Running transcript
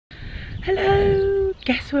Hello,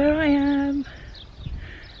 guess where I am?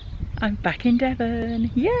 I'm back in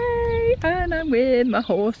Devon, yay! And I'm with my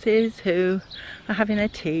horses who are having their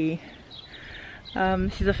tea.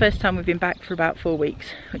 This is the first time we've been back for about 4 weeks,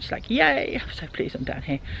 which is like, yay! I'm so pleased I'm down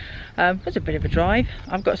here. It was a bit of a drive.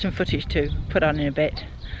 I've got some footage to put on in a bit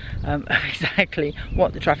of exactly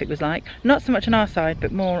what the traffic was like. Not so much on our side,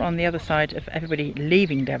 but more on the other side of everybody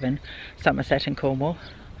leaving Devon, Somerset and Cornwall.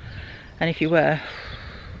 And if you were,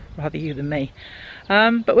 rather you than me.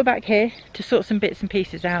 But we're back here to sort some bits and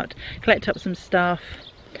pieces out, collect up some stuff,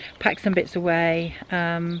 pack some bits away.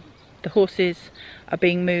 The horses are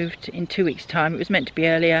being moved in 2 weeks' time. It was meant to be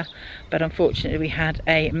earlier, but unfortunately we had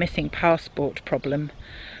a missing passport problem,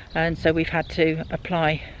 and so we've had to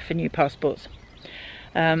apply for new passports.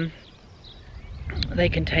 They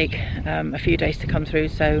can take a few days to come through,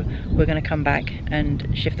 so we're going to come back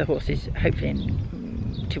and shift the horses hopefully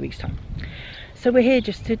in 2 weeks' time. So we're here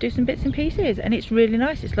just to do some bits and pieces, and it's really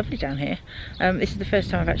nice. It's lovely down here. This is the first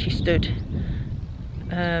time I've actually stood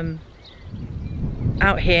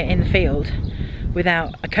out here in the field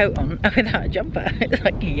without a coat on, without a jumper. It's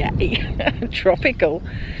like, yay, tropical.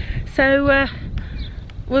 So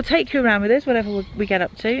we'll take you around with us, whatever we get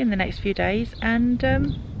up to in the next few days, and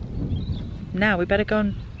now we better go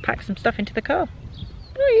and pack some stuff into the car.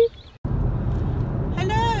 Bye.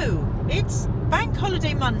 Hello, it's Bank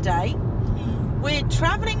Holiday Monday. We're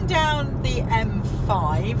travelling down the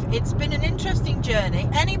M5. It's been an interesting journey.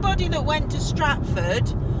 Anybody that went to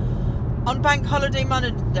Stratford on Bank Holiday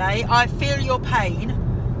Monday, I feel your pain,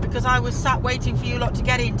 because I was sat waiting for you lot to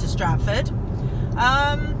get into Stratford.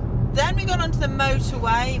 Then we got onto the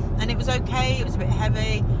motorway and it was okay. It was a bit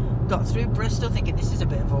heavy. Got through Bristol thinking this is a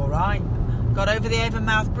bit of alright. Got over the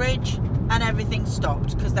Avonmouth Bridge and everything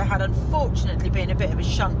stopped because there had unfortunately been a bit of a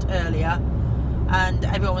shunt earlier and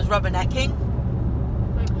everyone was rubbernecking.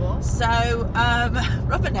 What? So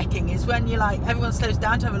rubbernecking is when you like everyone slows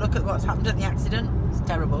down to have a look at what's happened at the accident. It's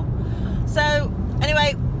terrible. So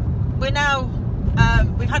anyway, we're now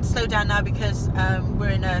we've had to slow down now because we're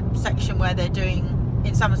in a section where they're doing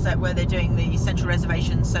in Somerset where they're doing the central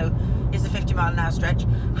reservations, so it's a 50-mile-an-hour stretch.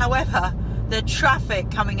 However, the traffic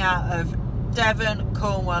coming out of Devon,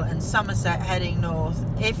 Cornwall and Somerset heading north,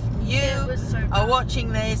 if you are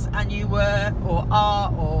watching this and you were or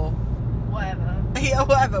are or whatever, yeah,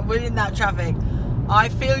 whatever, we're in that traffic, I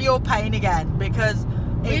feel your pain again, because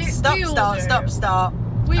it's stop, start.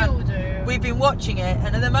 We all do. We've been watching it,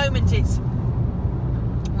 and at the moment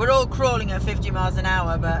we're all crawling at 50 miles an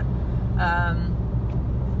hour, but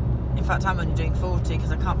in fact I'm only doing 40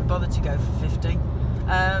 because I can't be bothered to go for 50.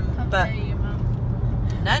 But you,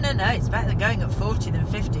 no, it's better than going at 40 than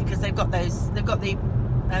 50 because they've got the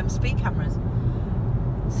speed cameras.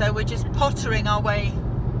 So we're just pottering our way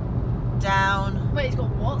down. Wait, it's got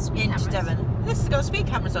what? Speed into cameras? Devon. This has got speed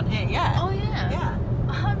cameras on here, yeah. Oh yeah. Yeah.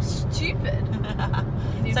 I'm stupid.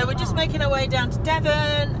 So we're just making our way down to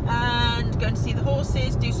Devon and going to see the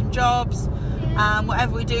horses, do some jobs, and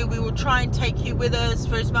whatever we do, we will try and take you with us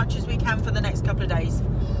for as much as we can for the next couple of days.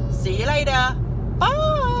 See you later. Bye.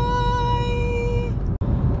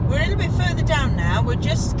 We're a little bit further down now. We're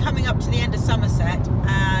just coming up to the end of Somerset,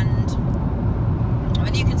 and I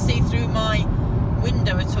mean you can see through my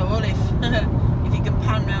window at all if you can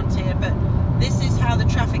pan round here, but this is how the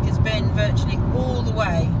traffic has been virtually all the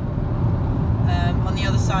way on the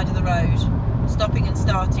other side of the road, stopping and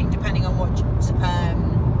starting depending on what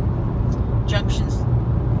junctions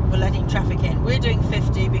we're letting traffic in. We're doing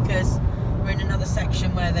 50 because we're in another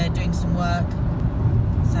section where they're doing some work.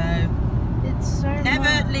 So it's so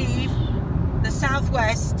never leave the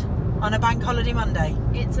southwest on a bank holiday Monday.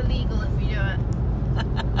 It's illegal if you do it.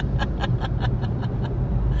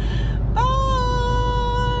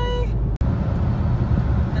 Bye.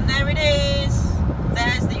 And there it is.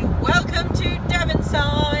 There's the welcome to Devon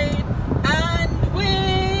sign, and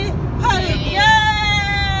we're home.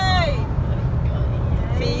 Yay!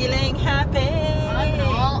 Feeling happy. I'm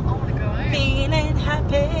not. I want to go home. Feeling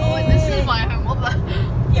happy. Oh, wait, this is my home. What the?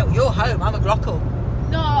 Yeah, well, you're home. I'm a grockle.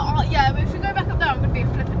 No, yeah, but if we go back up there, I'm going to be a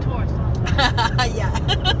flippin' tourist, aren't I? Yeah.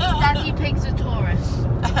 Daddy Pig's a tourist.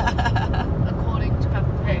 According to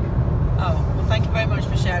Peppa Pig. Oh, well, thank you very much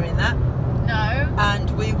for sharing that. No. And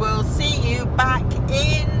we will see you back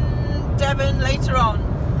in Devon later on.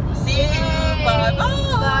 See you. Bye bye.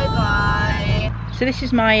 Bye bye. So this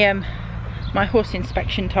is my my horse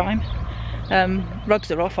inspection time.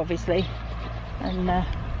 Rugs are off, obviously, and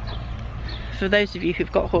for those of you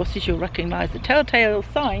who've got horses, you'll recognise the telltale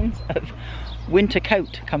signs of winter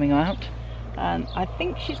coat coming out. And I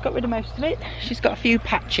think she's got rid of most of it. She's got a few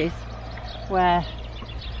patches where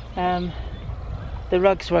the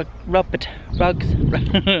rugs were rubbed a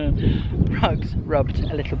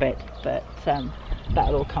little bit, but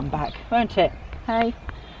that'll all come back, won't it? Hey,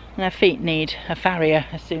 and her feet need a farrier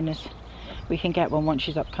as soon as we can get one once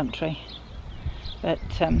she's up country. But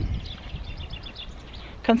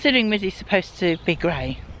considering Mizzie's supposed to be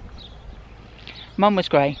grey, Mum was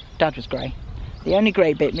grey, Dad was grey. The only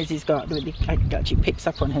grey bit Mizzie's got that actually picks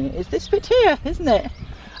up on her is this bit here, isn't it?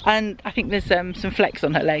 And I think there's some flecks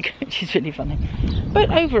on her leg, which is really funny. But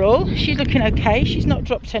overall, she's looking okay. She's not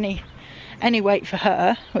dropped any weight for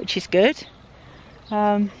her, which is good.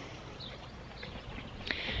 But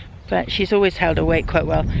she's always held her weight quite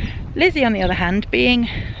well. Lizzie, on the other hand, being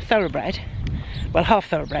thoroughbred, well, half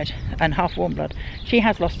thoroughbred and half warm blood, she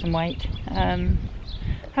has lost some weight,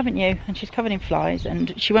 haven't you? And she's covered in flies,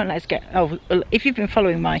 and she won't let us get, oh, if you've been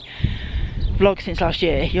following my vlog since last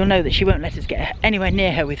year, you'll know that she won't let us get anywhere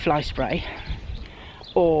near her with fly spray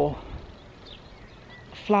or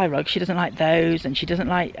fly rugs. She doesn't like those, and she doesn't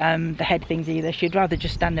like the head things either. She'd rather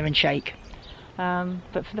just stand there and shake.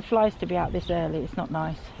 But for the flies to be out this early, it's not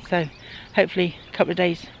nice. So hopefully a couple of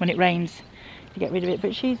days when it rains to get rid of it.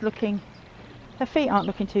 But she's looking, her feet aren't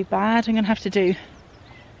looking too bad. I'm going to have to do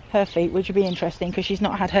her feet, which will be interesting because she's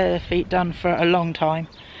not had her feet done for a long time.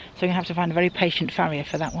 So I'm going to have to find a very patient farrier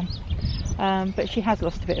for that one. But she has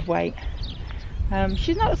lost a bit of weight.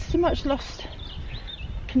 She's not so much lost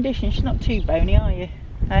condition. She's not too bony, are you?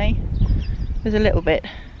 Hey? There's a little bit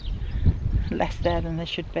less there than there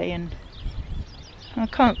should be, and I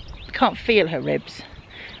can't feel her ribs,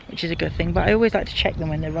 which is a good thing, but I always like to check them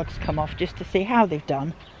when the rugs come off just to see how they've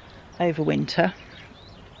done over winter.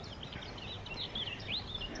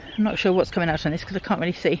 I'm not sure what's coming out on this because I can't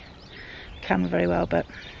really see the camera very well, but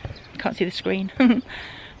I can't see the screen.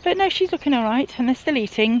 But no, she's looking all right, and they're still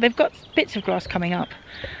eating. They've got bits of grass coming up,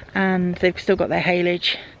 and they've still got their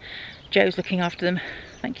haylage. Joe's looking after them.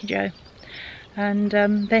 Thank you, Joe. And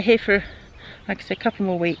they're here for, like I said, a couple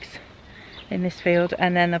more weeks in this field,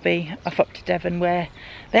 and then they'll be off up to Devon, where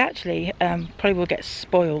they actually probably will get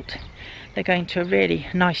spoilt. They're going to a really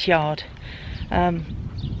nice yard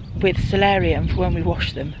with solarium for when we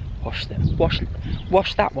wash them. Wash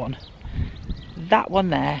that one. That one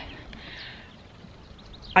there.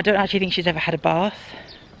 I don't actually think she's ever had a bath.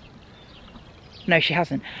 No, she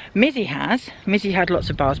hasn't. Mizzie has. Mizzie had lots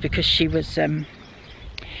of baths because she was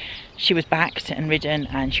backed and ridden,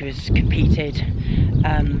 and she was competed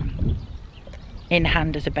in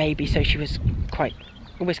hand as a baby, so she was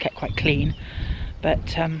always kept quite clean.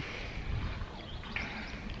 But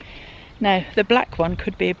no, the black one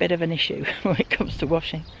could be a bit of an issue when it comes to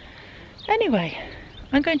washing. Anyway,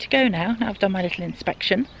 I'm going to go now. Now I've done my little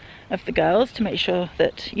inspection of the girls to make sure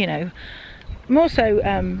that, you know, more so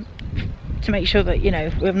to make sure that, you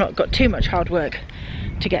know, we've not got too much hard work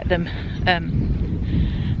to get them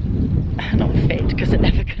not fit, because they're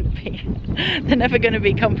never going to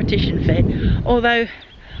be competition fit. Although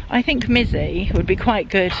I think Mizzie would be quite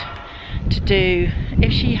good to do,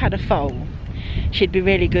 if she had a foal, she'd be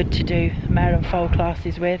really good to do mare and foal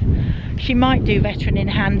classes with. She might do veteran in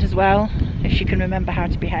hand as well, if she can remember how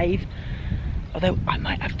to behave. Although I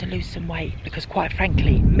might have to lose some weight, because quite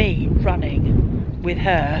frankly, me running with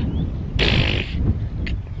her,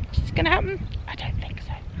 is it going to happen? I don't think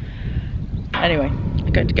so. Anyway,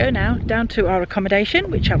 I'm going to go now down to our accommodation,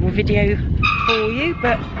 which I will video for you.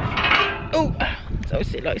 But oh, so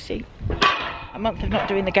like see, a month of not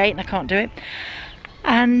doing the gate and I can't do it.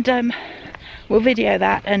 And we'll video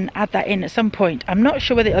that and add that in at some point. I'm not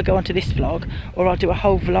sure whether it'll go onto this vlog or I'll do a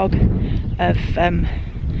whole vlog of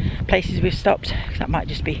places we've stopped. That might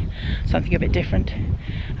just be something a bit different.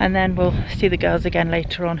 And then we'll see the girls again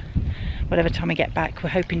later on, whatever time we get back. We're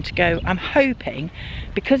hoping to go, I'm hoping,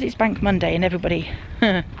 because it's Bank Monday and everybody,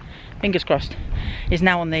 fingers crossed, is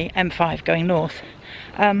now on the M5 going north,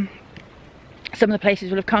 some of the places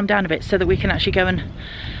will have calmed down a bit so that we can actually go and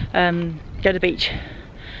go to the beach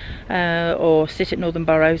or sit at Northern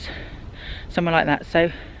Burrows, somewhere like that. So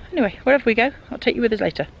anyway, wherever we go, I'll take you with us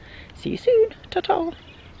later. See you soon. Ta-ta.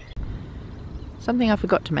 Something I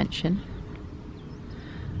forgot to mention.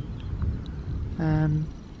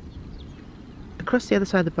 Across the other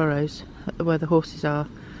side of the burrows, where the horses are,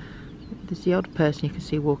 there's the odd person you can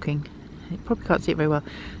see walking. You probably can't see it very well.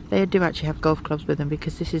 They do actually have golf clubs with them,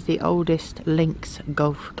 because this is the oldest links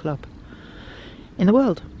golf club in the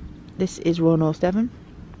world. This is Royal North Devon.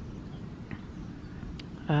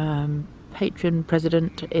 Patron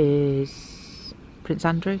president is Prince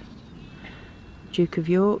Andrew, Duke of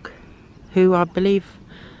York, who I believe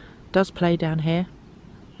does play down here.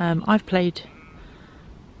 I've played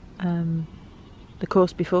the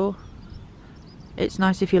course before. It's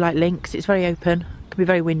nice if you like links. It's very open. can be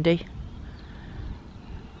very windy.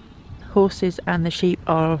 Horses and the sheep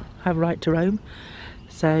have right to roam,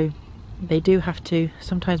 so they do have to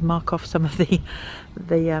sometimes mark off some of the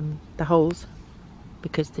holes,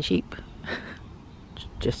 because the sheep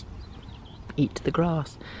just eat the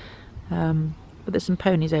grass. But there's some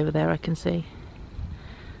ponies over there I can see,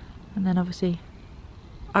 and then obviously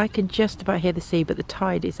I can just about hear the sea, but the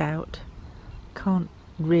tide is out. Can't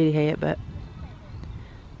really hear it, but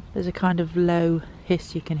there's a kind of low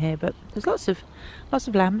hiss you can hear. But there's lots of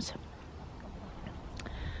lambs.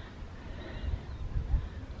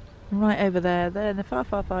 Right over there in the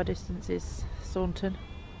far distance is Saunton.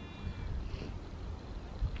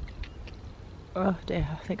 Oh dear,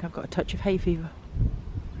 I think I've got a touch of hay fever.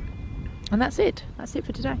 And that's it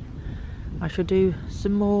for today. I shall do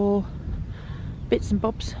some more bits and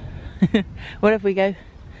bobs wherever we go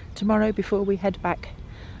tomorrow before we head back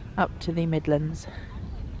up to the Midlands.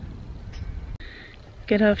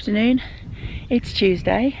 Good afternoon, it's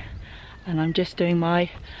Tuesday and I'm just doing my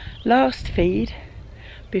last feed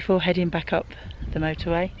before heading back up the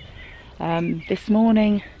motorway. This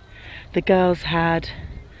morning the girls had,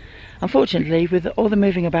 unfortunately, with all the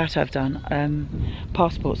moving about I've done,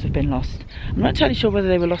 passports have been lost. I'm not entirely sure whether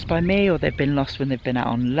they were lost by me or they've been lost when they've been out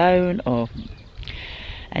on loan, or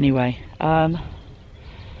anyway.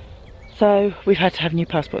 So we've had to have new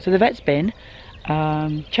passports. So the vet's been,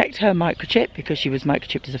 checked her microchip because she was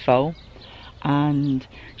microchipped as a foal, and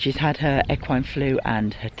she's had her equine flu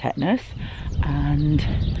and her tetanus, and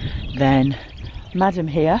then Madam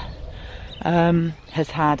here has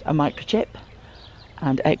had a microchip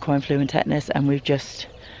and equine flu and tetanus, and we've just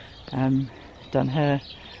done her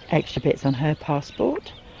extra bits on her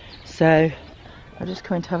passport. So I'll just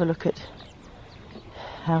come in to have a look at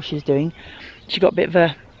how she's doing. She got a bit of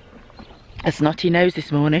a snotty nose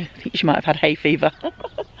this morning. I think she might have had hay fever.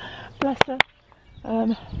 Bless her.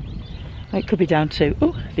 It could be down to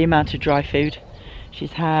the amount of dry food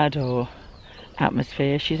she's had, or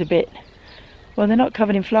atmosphere. She's a bit, well, they're not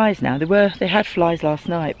covered in flies now. They had flies last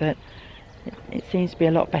night, but it seems to be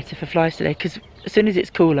a lot better for flies today, because as soon as it's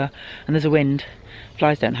cooler and there's a wind,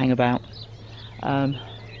 flies don't hang about.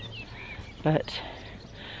 But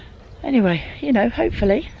anyway, you know,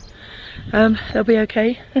 hopefully they'll be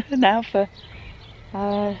okay now for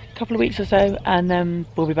a couple of weeks or so, and then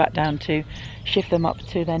we'll be back down to shift them up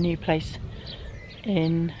to their new place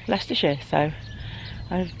in Leicestershire. So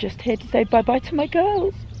I'm just here to say bye-bye to my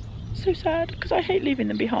girls. So sad, because I hate leaving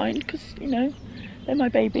them behind, because, you know, they're my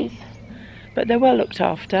babies. But they're well looked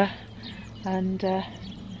after, and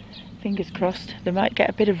fingers crossed they might get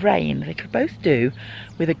a bit of rain. They could both do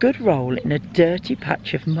with a good roll in a dirty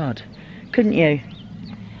patch of mud, couldn't you?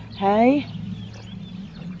 Hey?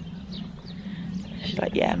 She's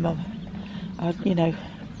like, yeah, Mum. You know,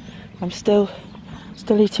 I'm still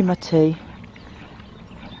eating my tea.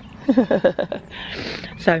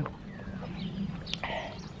 So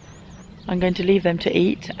I'm going to leave them to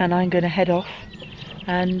eat, and I'm going to head off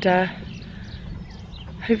and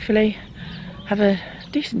hopefully have a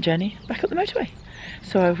decent journey back up the motorway.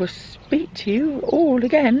 So I will speak to you all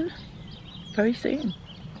again very soon.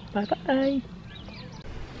 Bye bye.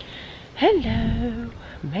 Hello,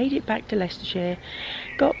 made it back to Leicestershire.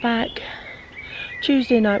 Got back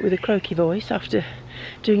Tuesday night with a croaky voice after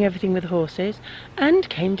doing everything with the horses, and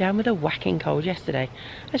came down with a whacking cold yesterday.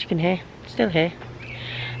 As you can hear, still here.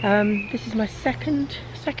 This is my second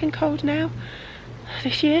cold now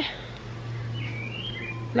this year.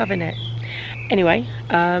 Loving it. Anyway,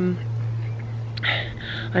 I'm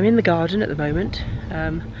in the garden at the moment.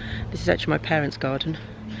 This is actually my parents' garden,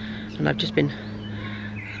 and I've been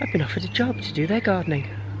offered a job to do their gardening.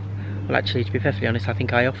 Well, actually, to be perfectly honest, I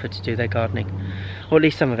think I offered to do their gardening, or at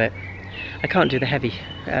least some of it. I can't do the heavy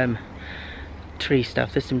tree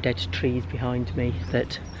stuff. There's some dead trees behind me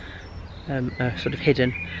that are sort of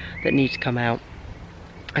hidden, that need to come out.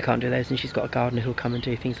 I can't do those, and she's got a gardener who'll come and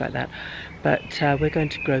do things like that. But we're going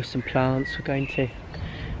to grow some plants. We're going to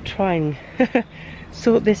try and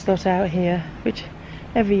sort this lot out here, which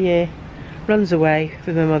every year runs away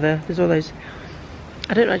with my mother. There's all those,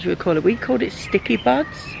 I don't know what you would call it. We called it sticky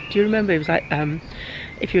buds. Do you remember? It was like,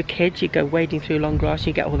 if you were a kid, you'd go wading through long grass,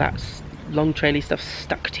 you get all that long traily stuff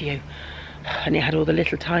stuck to you, and it had all the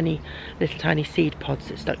little tiny seed pods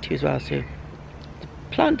that stuck to you as well. So the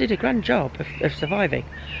plant did a grand job of surviving.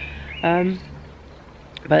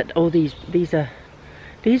 But all these are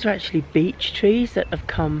actually beech trees that have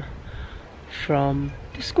come from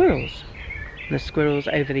the squirrels. And the squirrels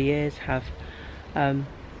over the years have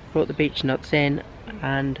brought the beech nuts in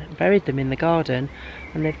and buried them in the garden,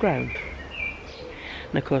 and they've grown.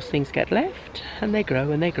 And of course things get left, and they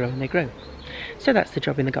grow and they grow and they grow. So that's the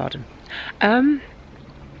job in the garden.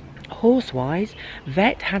 Horse-wise,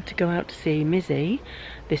 vet had to go out to see Mizzy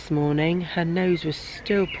this morning. Her nose was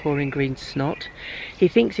still pouring green snot. He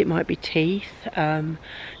thinks it might be teeth.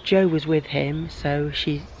 Jo was with him, so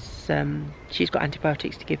she's got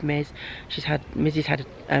antibiotics to give Miz. Mizzy's had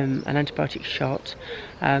an antibiotic shot.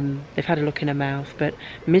 They've had a look in her mouth, but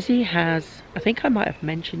Mizzy has, I think I might have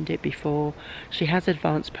mentioned it before, she has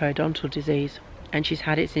advanced periodontal disease, and she's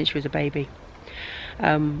had it since she was a baby.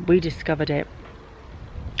 We discovered it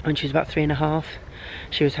when she was about 3.5.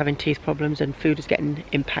 She was having teeth problems and food was getting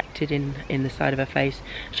impacted in the side of her face.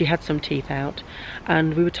 She had some teeth out,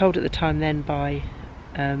 and we were told at the time then by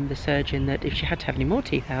the surgeon that if she had to have any more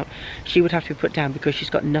teeth out, she would have to be put down because she's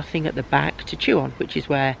got nothing at the back to chew on, which is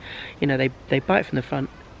where, you know, they bite from the front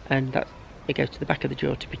and it goes to the back of the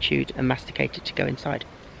jaw to be chewed and masticated to go inside.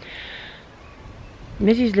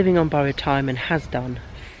 Mizzy's living on borrowed time and has done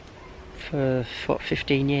for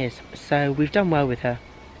 15 years, so we've done well with her,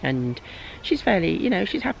 and she's fairly, you know,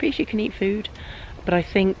 she's happy, she can eat food, but I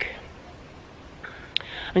think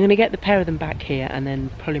I'm going to get the pair of them back here and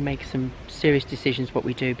then probably make some serious decisions what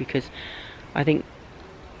we do, because I think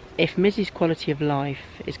if Mizzy's quality of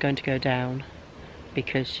life is going to go down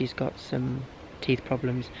because she's got some teeth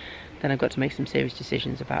problems, then I've got to make some serious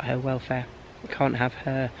decisions about her welfare. I can't have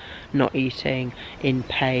her not eating, in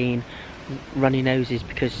pain, runny noses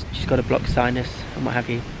because she's got a blocked sinus and what have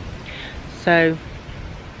you. So,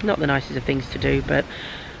 not the nicest of things to do, but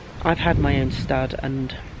I've had my own stud,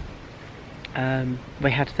 and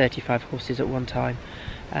we had 35 horses at one time.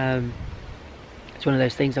 It's one of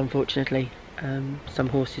those things, unfortunately. Some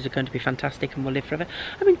horses are going to be fantastic and will live forever.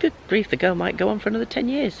 I mean, good grief, the girl might go on for another 10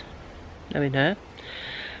 years, knowing her.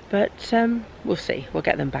 But we'll see. We'll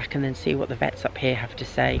get them back and then see what the vets up here have to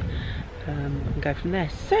say, and go from there.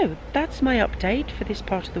 So that's my update for this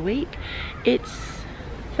part of the week. It's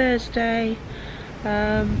Thursday.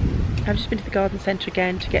 I've just been to the garden centre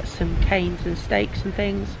again to get some canes and stakes and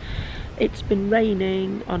things. It's been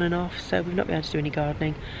raining on and off, so we've not been able to do any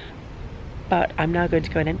gardening. But I'm now going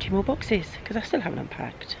to go and empty more boxes because I still haven't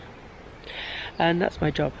unpacked. And that's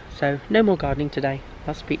my job. So no more gardening today.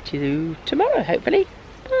 I'll speak to you tomorrow, hopefully.